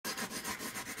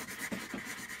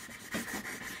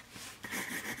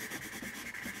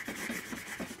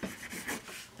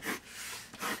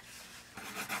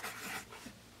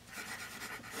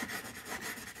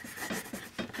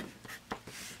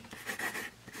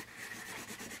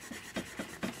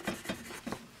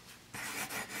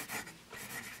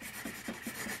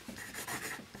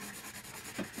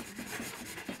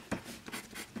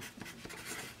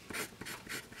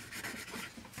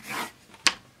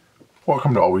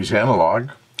Welcome to Always Analog,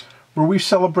 where we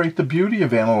celebrate the beauty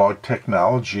of analog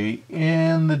technology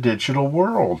in the digital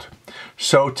world.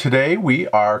 So today we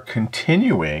are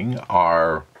continuing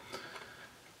our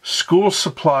school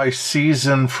supply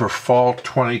season for fall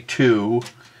 22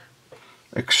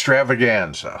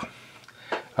 extravaganza.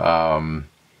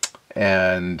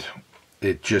 And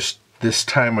it just, this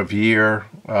time of year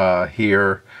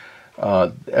here,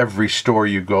 every store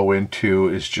you go into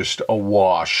is just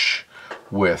awash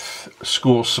with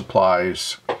school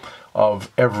supplies of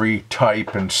every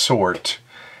type and sort.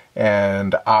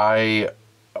 And I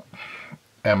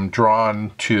am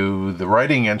drawn to the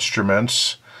writing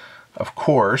instruments, of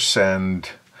course, and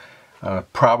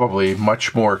probably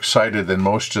much more excited than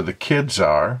most of the kids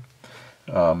are,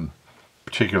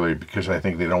 particularly because I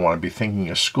think they don't want to be thinking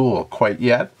of school quite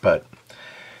yet. But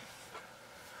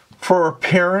for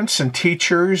parents and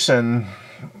teachers and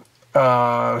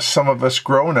some of us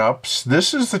grown-ups,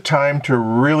 this is the time to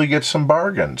really get some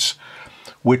bargains,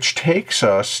 which takes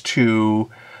us to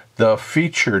the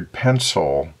featured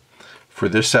pencil for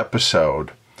this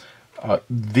episode.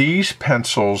 These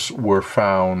pencils were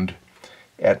found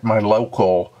at my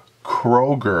local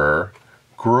Kroger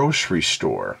grocery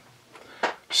store.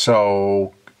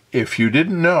 So if you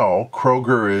didn't know,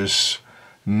 Kroger is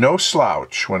no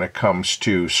slouch when it comes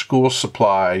to school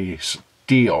supplies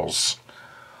deals.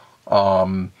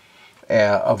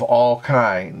 Of all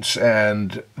kinds,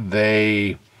 and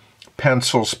they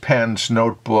pencils, pens,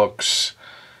 notebooks,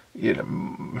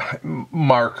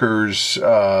 markers,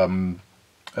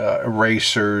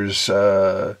 erasers,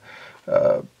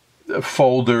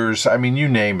 folders, I mean, you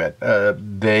name it.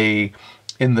 They,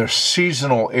 in the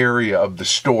seasonal area of the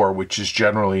store, which is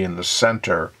generally in the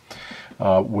center,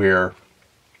 where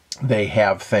they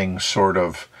have things sort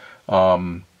of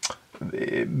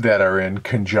that are in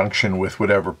conjunction with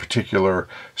whatever particular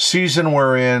season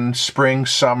we're in: spring,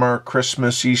 summer,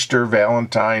 Christmas, Easter,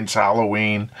 Valentine's,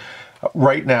 Halloween.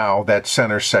 Right now, that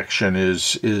center section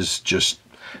is just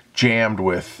jammed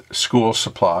with school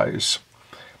supplies.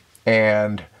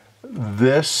 And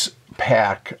this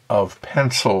pack of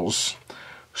pencils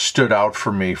stood out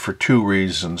for me for two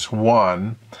reasons.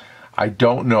 One, I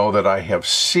don't know that I have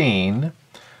seen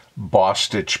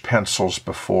Bostitch pencils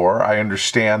before. I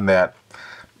understand that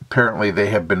apparently they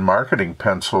have been marketing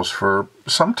pencils for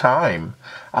some time.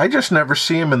 I just never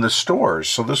see them in the stores.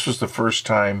 So this was the first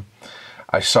time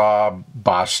I saw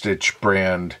Bostitch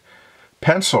brand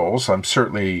pencils. I'm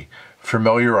certainly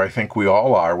familiar, I think we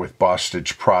all are, with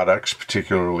Bostitch products,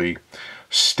 particularly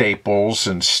staples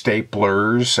and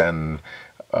staplers and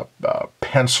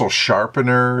pencil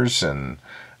sharpeners and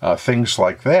things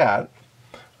like that.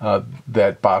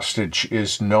 That Bostitch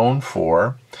is known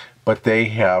for, but they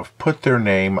have put their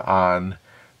name on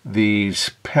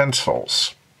these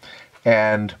pencils,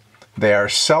 and they are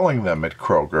selling them at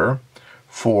Kroger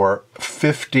for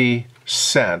 50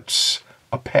 cents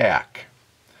a pack.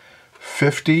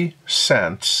 50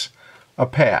 cents a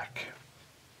pack.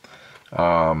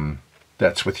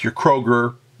 That's with your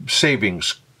Kroger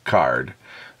savings card,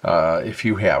 if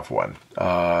you have one.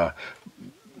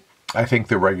 I think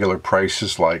the regular price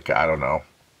is like, I don't know,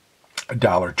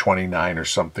 $1.29 or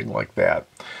something like that.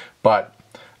 But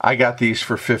I got these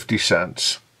for 50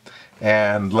 cents.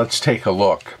 And let's take a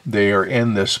look. They are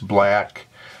in this black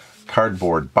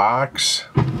cardboard box.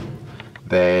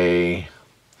 They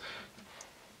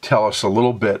tell us a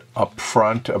little bit up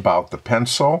front about the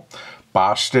pencil.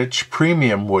 Bostitch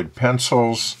Premium Wood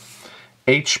Pencils,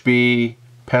 HB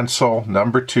Pencil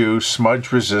number 2,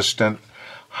 smudge resistant,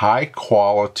 high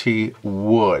quality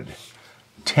wood,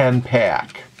 10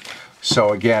 pack.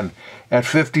 So again, at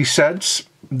 50 cents,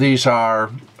 these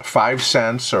are 5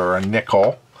 cents or a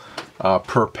nickel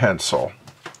per pencil.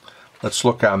 Let's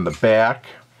look on the back.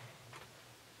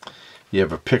 You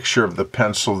have a picture of the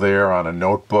pencil there on a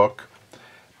notebook,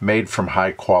 made from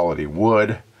high quality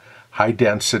wood, high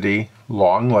density,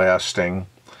 long lasting,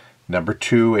 number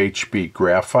 2 HB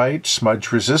graphite,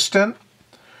 smudge resistant,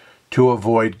 to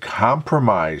avoid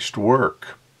compromised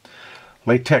work.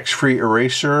 Latex-free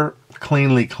eraser,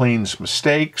 cleanly cleans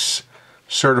mistakes,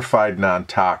 certified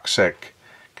non-toxic,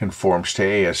 conforms to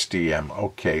ASTM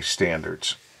OK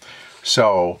standards.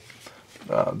 So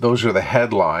those are the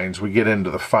headlines. We get into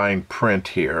the fine print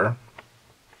here.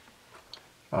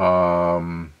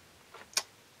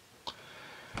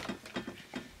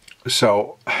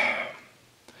 So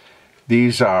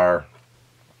these are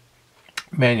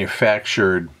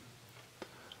manufactured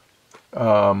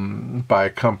by a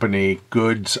company,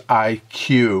 Goods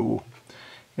IQ,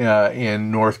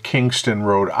 in North Kingston,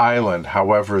 Rhode Island.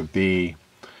 However, the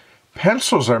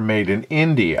pencils are made in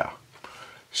India.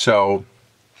 So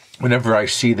whenever I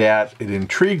see that, it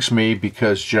intrigues me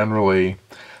because generally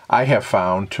I have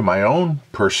found, to my own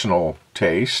personal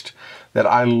taste, that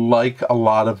I like a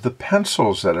lot of the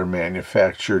pencils that are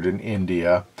manufactured in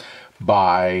India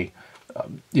by,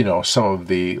 some of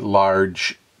the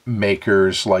large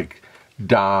makers like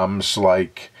DOMS,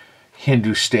 like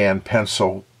Hindustan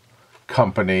Pencil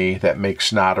Company that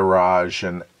makes Nataraj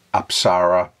and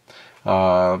Apsara,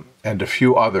 and a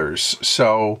few others.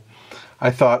 So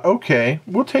I thought, okay,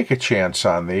 we'll take a chance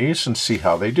on these and see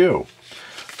how they do.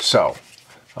 So,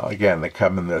 again, they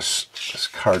come in this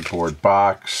cardboard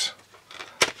box.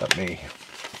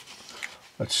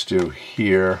 Let's do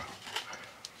here,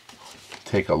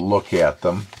 take a look at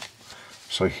them.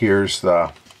 So here's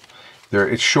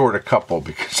it's short a couple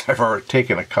because I've already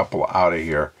taken a couple out of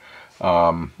here.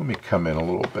 Let me come in a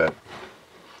little bit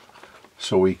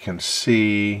so we can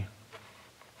see.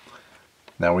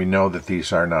 Now we know that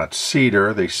these are not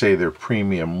cedar. They say they're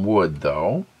premium wood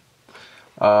though.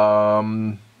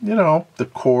 The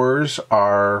cores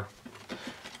are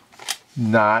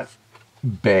not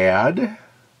bad.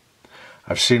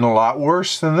 I've seen a lot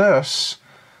worse than this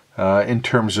in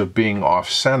terms of being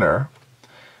off-center.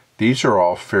 These are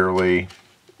all fairly,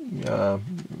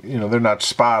 they're not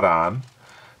spot on,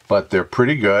 but they're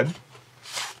pretty good.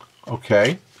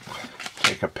 Okay,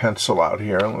 take a pencil out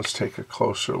here and let's take a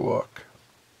closer look.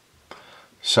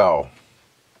 So,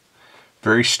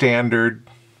 very standard,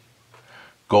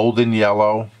 golden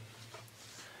yellow,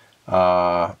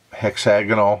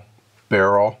 hexagonal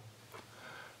barrel,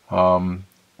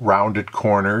 rounded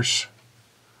corners,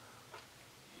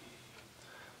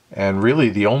 and really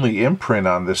the only imprint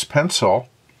on this pencil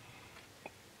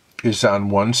is on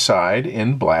one side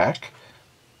in black,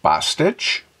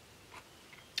 Bostitch,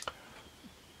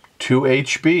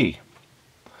 2HB.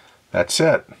 That's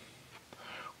it.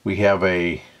 We have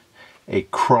a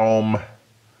chrome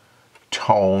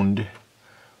toned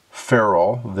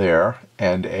ferrule there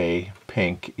and a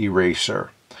pink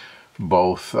eraser.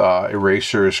 Both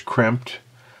eraser is crimped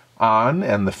on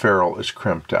and the ferrule is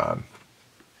crimped on.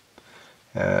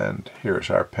 And here's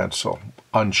our pencil,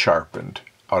 unsharpened,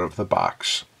 out of the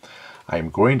box. I'm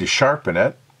going to sharpen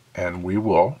it, and we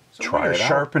will try it out.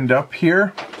 Sharpened up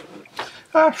here.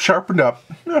 Sharpened up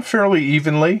fairly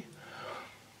evenly.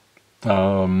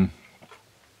 Definitely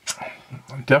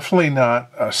not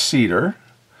a cedar,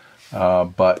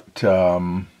 but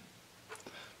the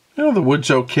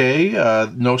wood's okay.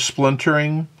 No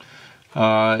splintering.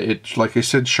 It's, like I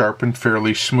said, sharpened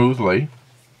fairly smoothly.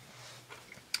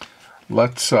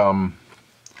 Let's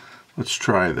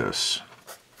try this.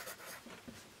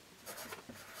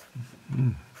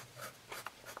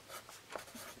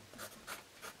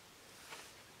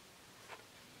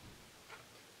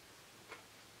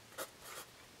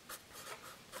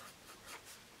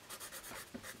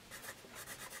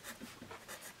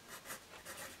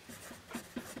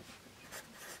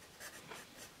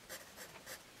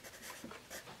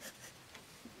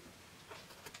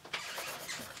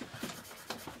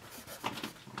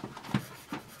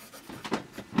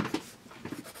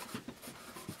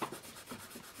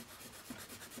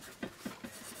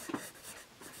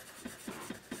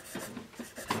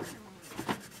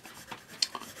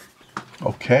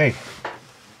 Okay,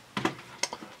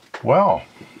 well,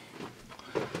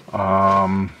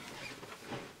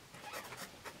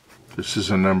 this is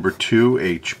a number 2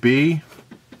 HB.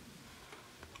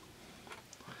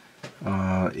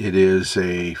 It is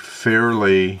a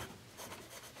fairly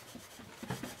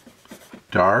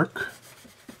dark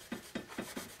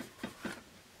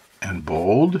and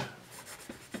bold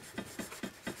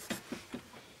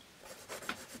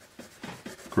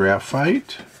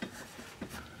graphite.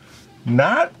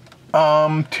 Not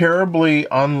terribly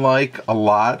unlike a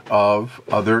lot of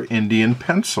other Indian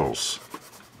pencils.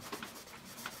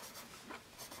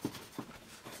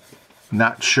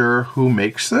 Not sure who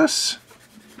makes this.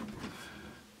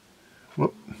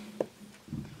 Whoop.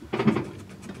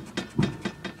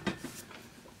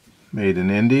 Made in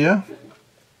India.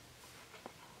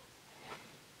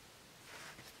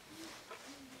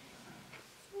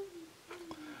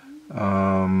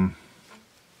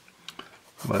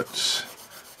 Let's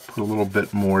put a little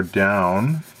bit more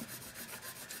down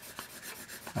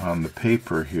on the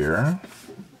paper here.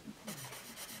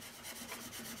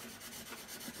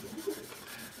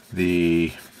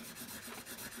 The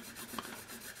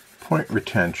point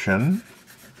retention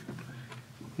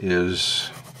is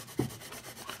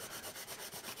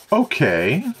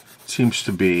okay. Seems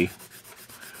to be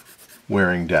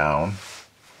wearing down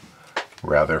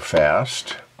rather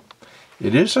fast.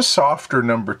 It is a softer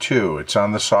number 2. It's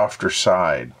on the softer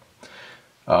side.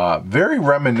 Very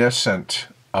reminiscent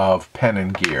of pen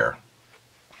and gear.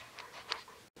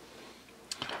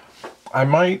 I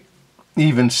might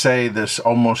even say this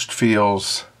almost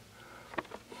feels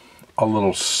a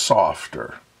little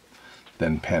softer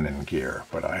than pen and gear,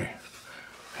 but I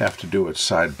have to do it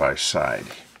side by side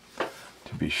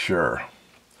to be sure.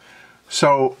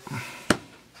 So,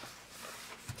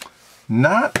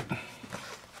 not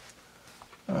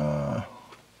a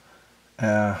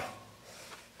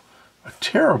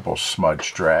terrible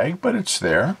smudge drag, but it's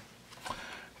there.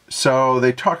 So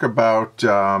they talk about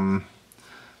the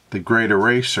great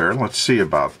eraser. Let's see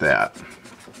about that.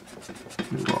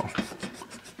 We will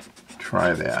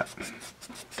try that.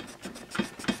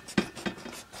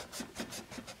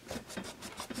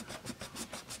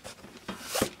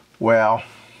 Well,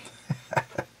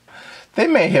 they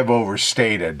may have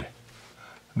overstated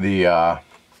the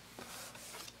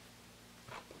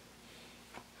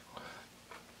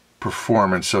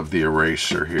performance of the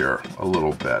eraser here a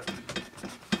little bit.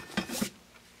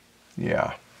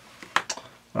 Yeah.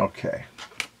 Okay.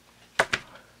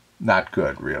 Not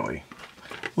good, really.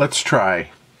 Let's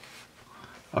try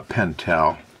a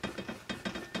Pentel.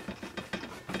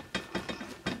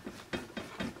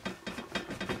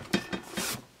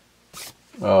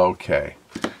 Okay.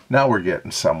 Now we're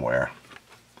getting somewhere.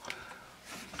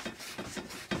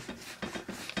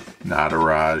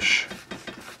 Nataraj.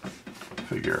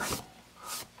 Figure.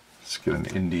 Let's get an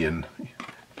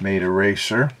Indian-made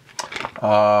eraser.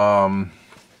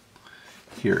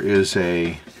 Here is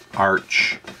a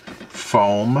Arch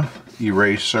foam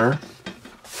eraser.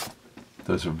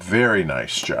 Does a very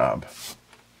nice job.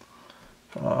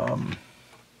 How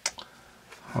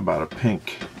about a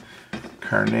pink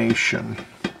carnation?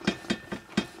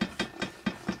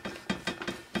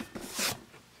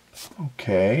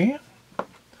 Okay.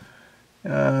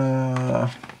 How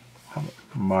about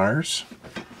Mars?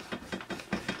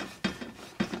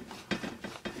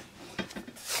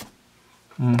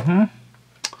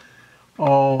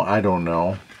 Oh, I don't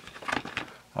know.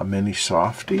 A mini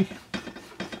softie?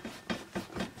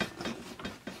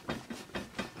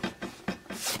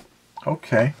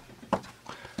 Okay.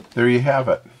 There you have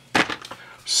it.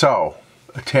 So,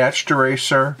 attached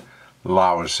eraser,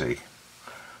 lousy.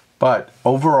 But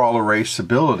overall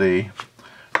erasability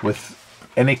with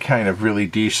any kind of really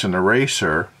decent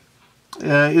eraser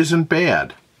isn't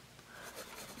bad.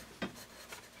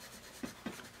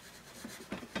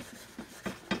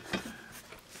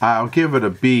 I'll give it a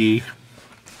B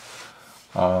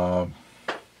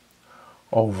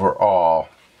overall.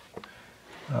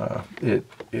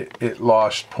 It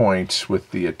lost points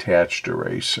with the attached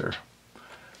eraser.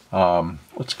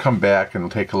 Let's come back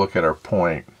and take a look at our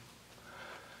point.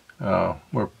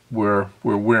 We're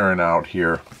wearing out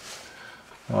here.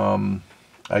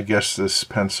 I guess this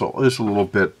pencil is a little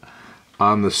bit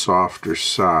on the softer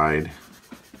side.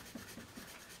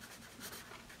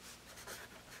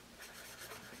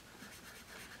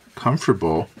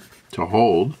 Comfortable to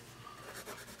hold.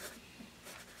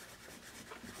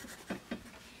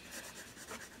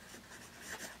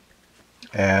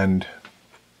 And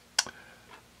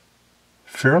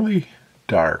fairly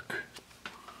dark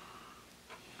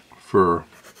for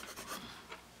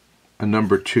a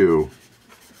number 2,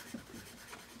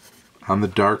 on the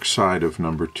dark side of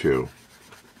number 2.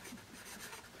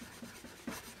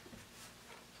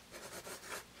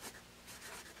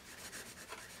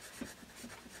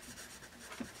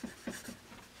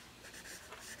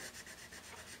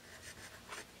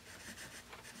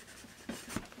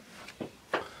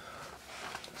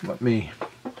 Let me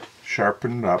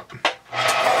sharpen it up.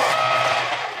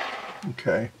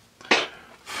 Okay.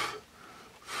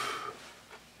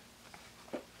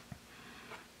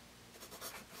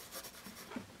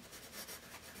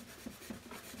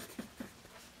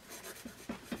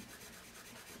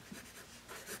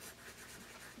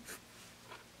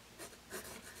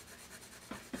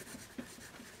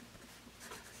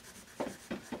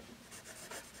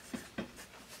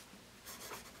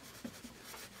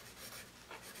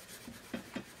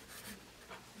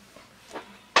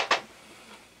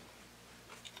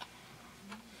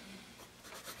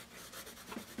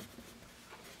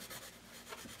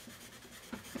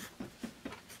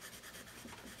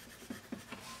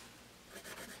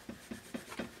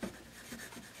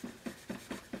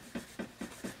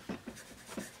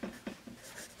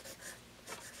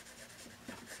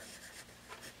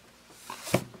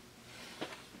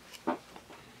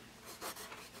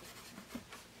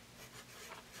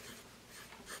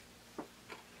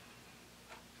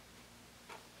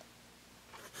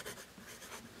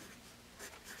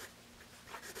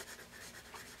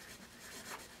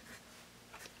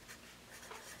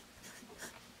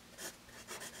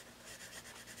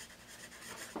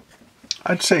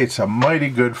 I'd say it's a mighty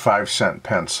good 5-cent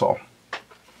pencil.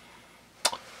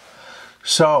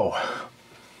 So,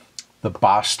 the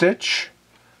Bostitch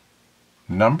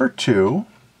number 2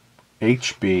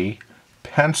 HB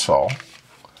pencil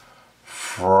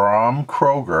from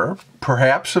Kroger,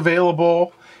 perhaps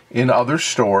available in other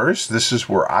stores. This is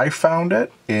where I found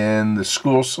it, in the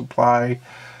school supply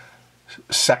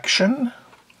section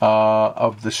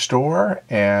of the store,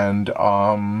 and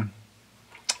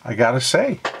I gotta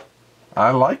say,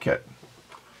 I like it.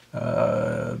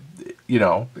 You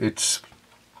know, it's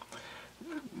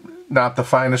not the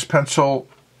finest pencil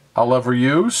I'll ever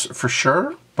use, for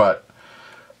sure, but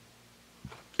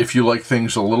if you like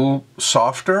things a little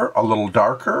softer, a little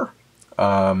darker,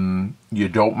 you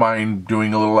don't mind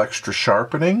doing a little extra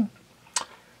sharpening,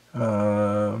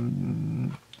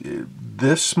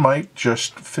 this might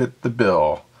just fit the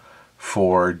bill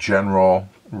for general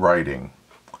writing.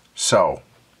 So,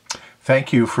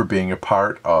 thank you for being a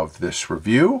part of this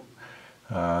review.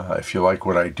 If you like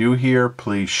what I do here,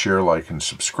 please share, like, and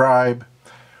subscribe.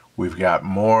 We've got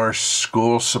more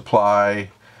school supply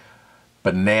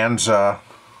bonanza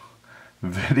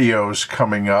videos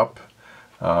coming up.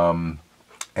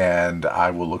 And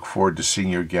I will look forward to seeing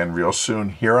you again real soon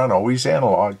here on Always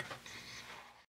Analog.